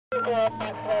This is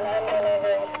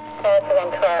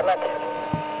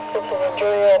a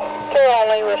drill. Care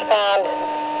only respond.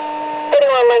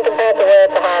 Anyone Lincoln passed away at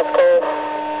the high school.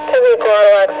 2-vehicle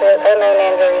auto accident, unknown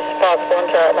injuries, possible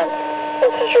entrapment.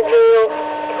 This is your drill,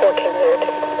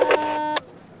 1402.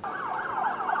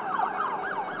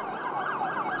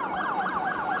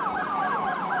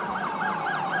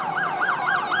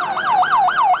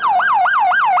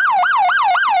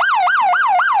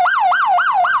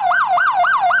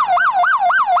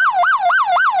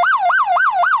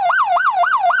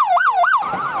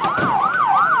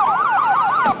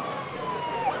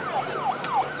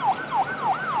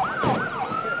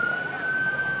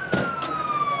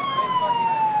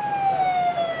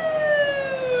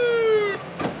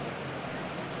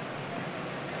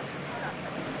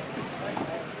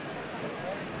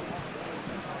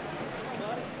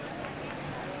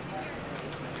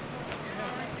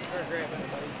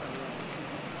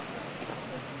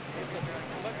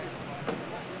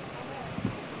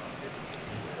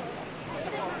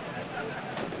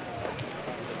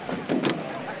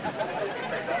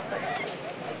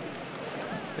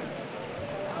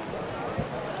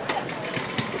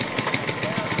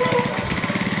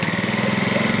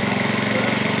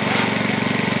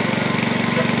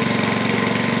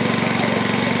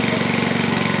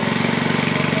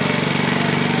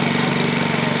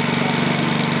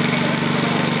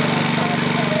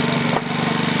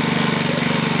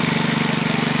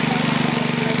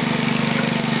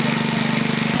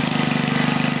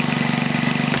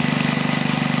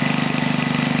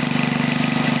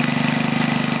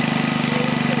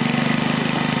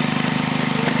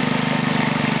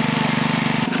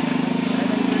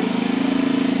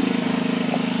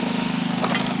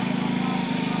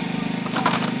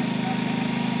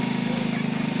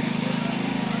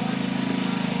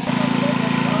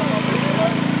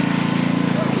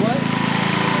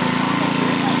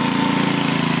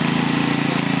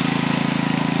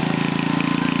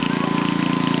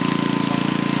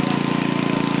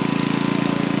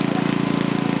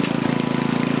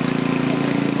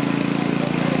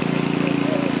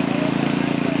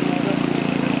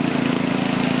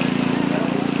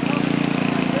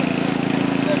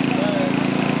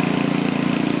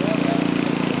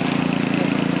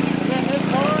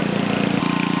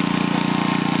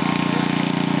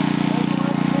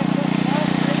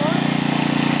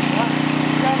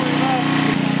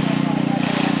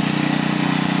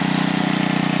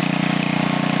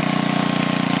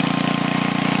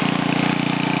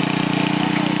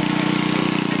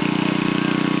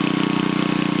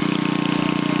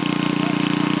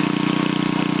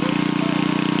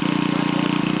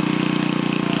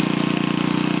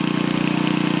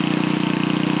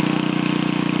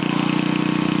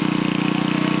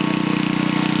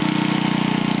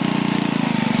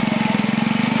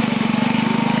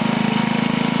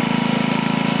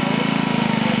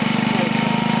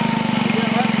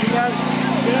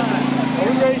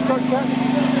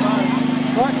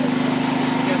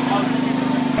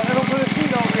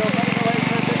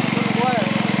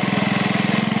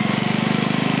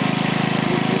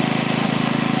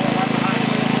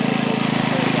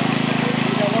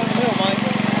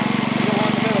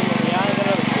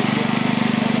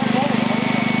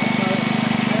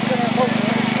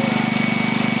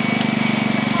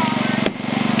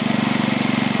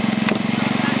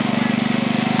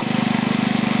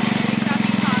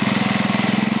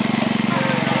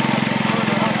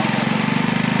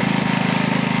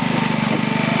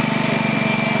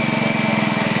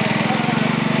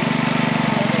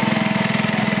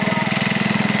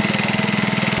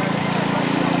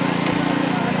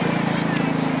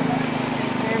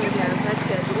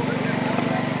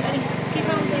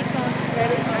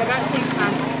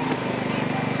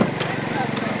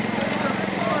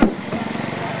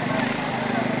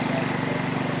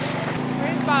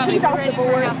 She's off the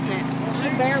board.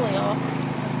 She's barely off.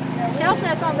 Health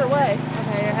net's on their way.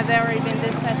 Okay, have they already been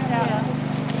dispatched out? Yeah.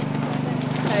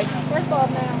 Okay. Where's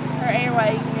Bob now? Her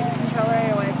airway, you need to control her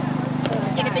airway.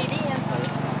 Get a BD in. You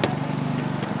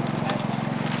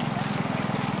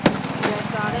guys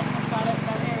got it? Got it,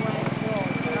 got airway.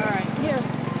 Alright. Here.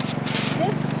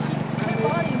 Her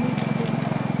body needs to be,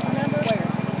 remember? Where?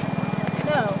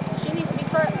 No, she needs to be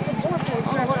prepped. The door post.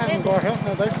 Oh, what happens to our health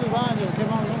now? They survived it.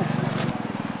 Come on, go.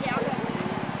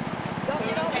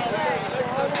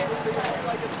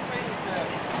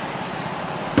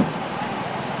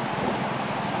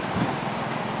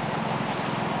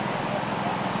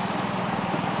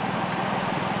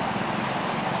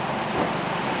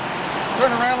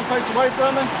 Turn around and face away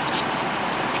from me.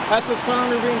 At this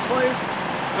time, you're being placed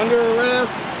under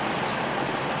arrest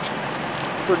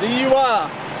for DUI.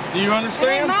 Do you It ain't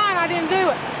understand? mine. I didn't do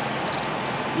it.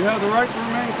 You have the right to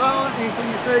remain silent. Anything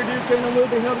you say or do can and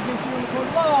will be held against you in the court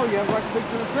of law. You have the right to speak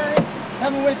to an attorney.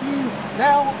 Have him with you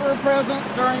now or present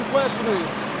during questioning.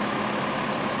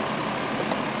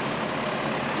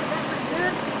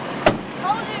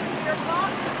 Told you it was your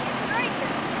fault. You're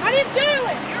drinking. I didn't do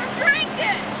it. You're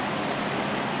drinking.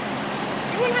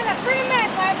 You wouldn't have that freaking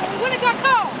mask on, but we wouldn't have got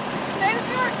caught. Maybe if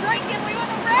you were drinking, we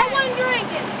wouldn't have I ran. wasn't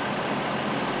drinking.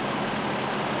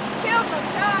 Killed my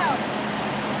child.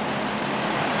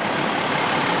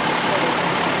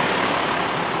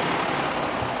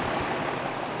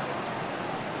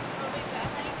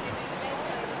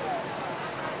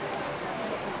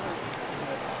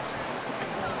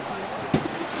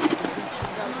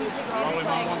 Only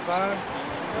on one side.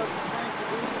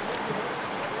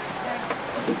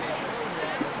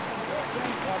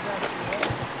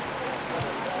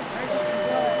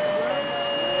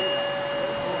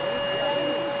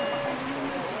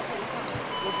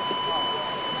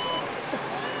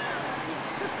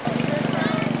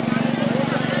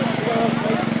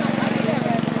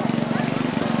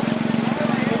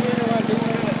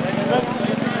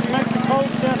 Mexico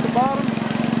down at the bottom.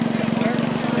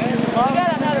 We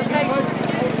got another patient.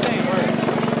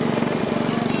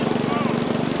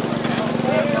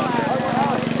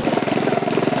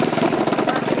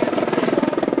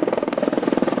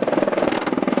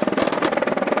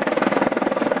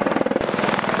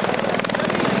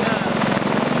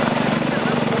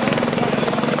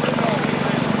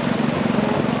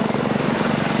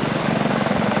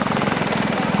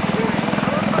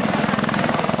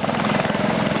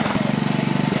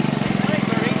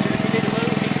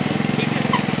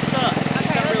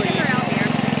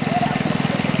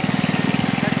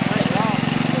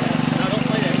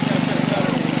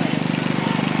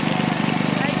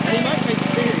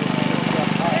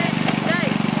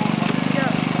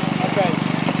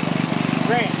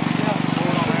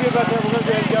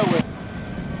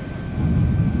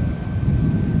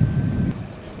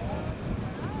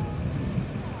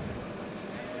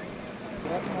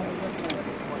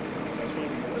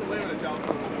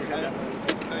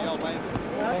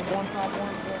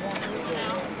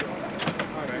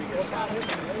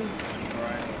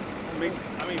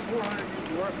 I mean, 400 used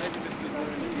to work, maybe just as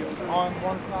good in the field. On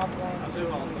 151. I'll do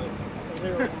also.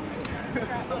 0.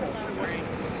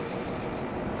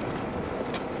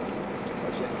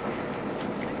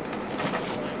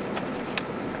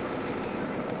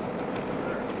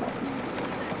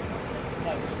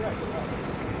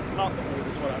 Not the move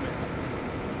is what I meant.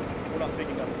 We're not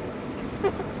picking up.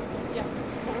 Yeah.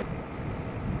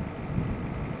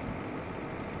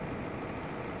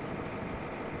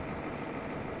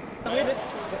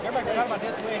 Everybody forgot about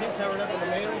this. We had him covered up in the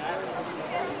middle.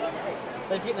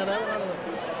 Let's get another one.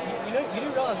 You do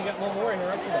realize you got one more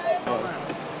interruption.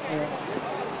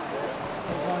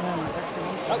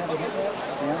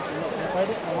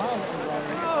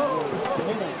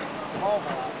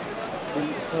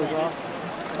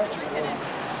 Yeah.